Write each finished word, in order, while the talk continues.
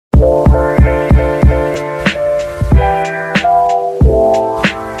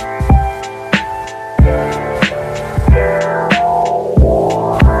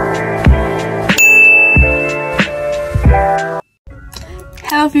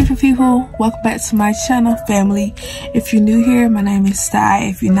beautiful people, welcome back to my channel, family. If you're new here, my name is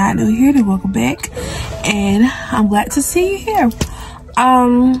Styyy. If you're not new here, then welcome back, and I'm glad to see you here.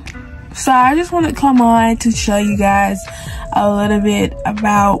 So I just want to come on to show you guys a little bit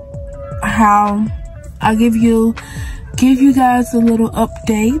about how I'll give you guys a little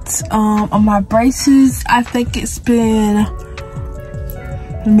update on my braces. I think it's been,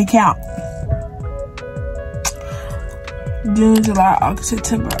 let me count, June, July, August,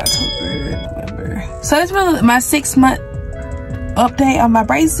 September, October, November. So it's been my 6-month update on my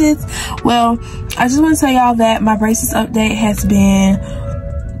braces. Well, I just want to tell y'all that my braces update has been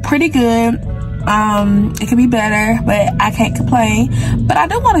pretty good. It could be better, but I can't complain. But I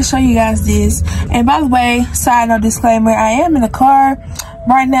do want to show you guys this. And by the way, side note disclaimer, I am in the car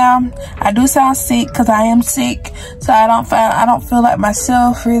right now. I do sound sick because I am sick, so I don't feel like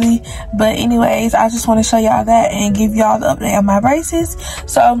myself really. But anyways, I just want to show y'all that and give y'all the update on my braces.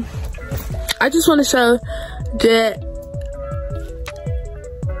 So I just want to show that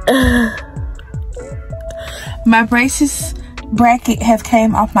my braces bracket have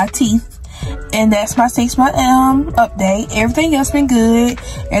came off my teeth. And that's my 6-month update. Everything else been good.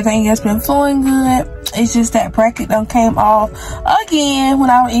 Everything else been flowing good. It's just that bracket done came off again when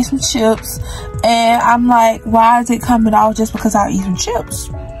I was eating some chips. And I'm like, why is it coming off just because I was eating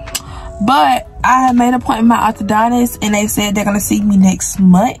chips? But I have made an appointment with my orthodontist, and they said they're going to see me next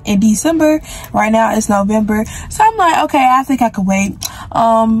month in December. Right now it's November. So I'm like, okay, I think I could wait.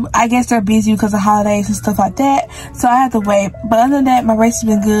 I guess they're busy because of holidays and stuff like that. So I have to wait. But other than that, my braces have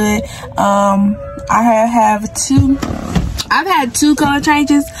been good. I've had two color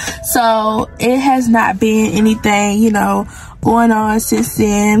changes. So it has not been anything, you know, going on since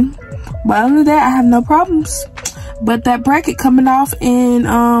then. But other than that, I have no problems. But that bracket coming off and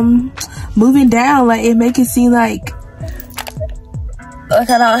moving down, like, it make it seem like I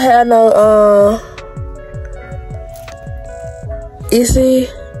don't have no you see,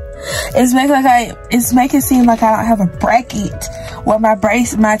 it's making it seem like I don't have a bracket where my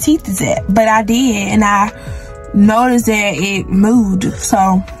teeth is at. But I did, and I noticed that it moved.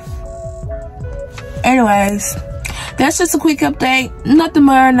 So anyways, that's just a quick update. Nothing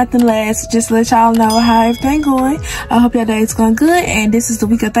more, nothing less. Just to let y'all know how everything going. I hope your day is going good. And this is the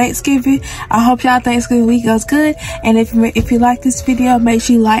week of Thanksgiving. I hope y'all Thanksgiving week goes good. And if you like this video, make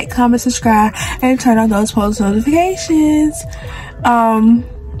sure you like, comment, subscribe, and turn on those post notifications. By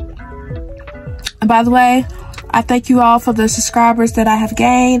the way, I thank you all for the subscribers that I have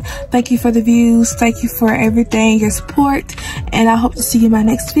gained. Thank you for the views. Thank you for everything, your support. And I hope to see you in my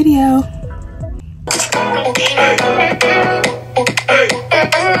next video.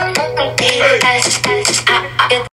 Hey.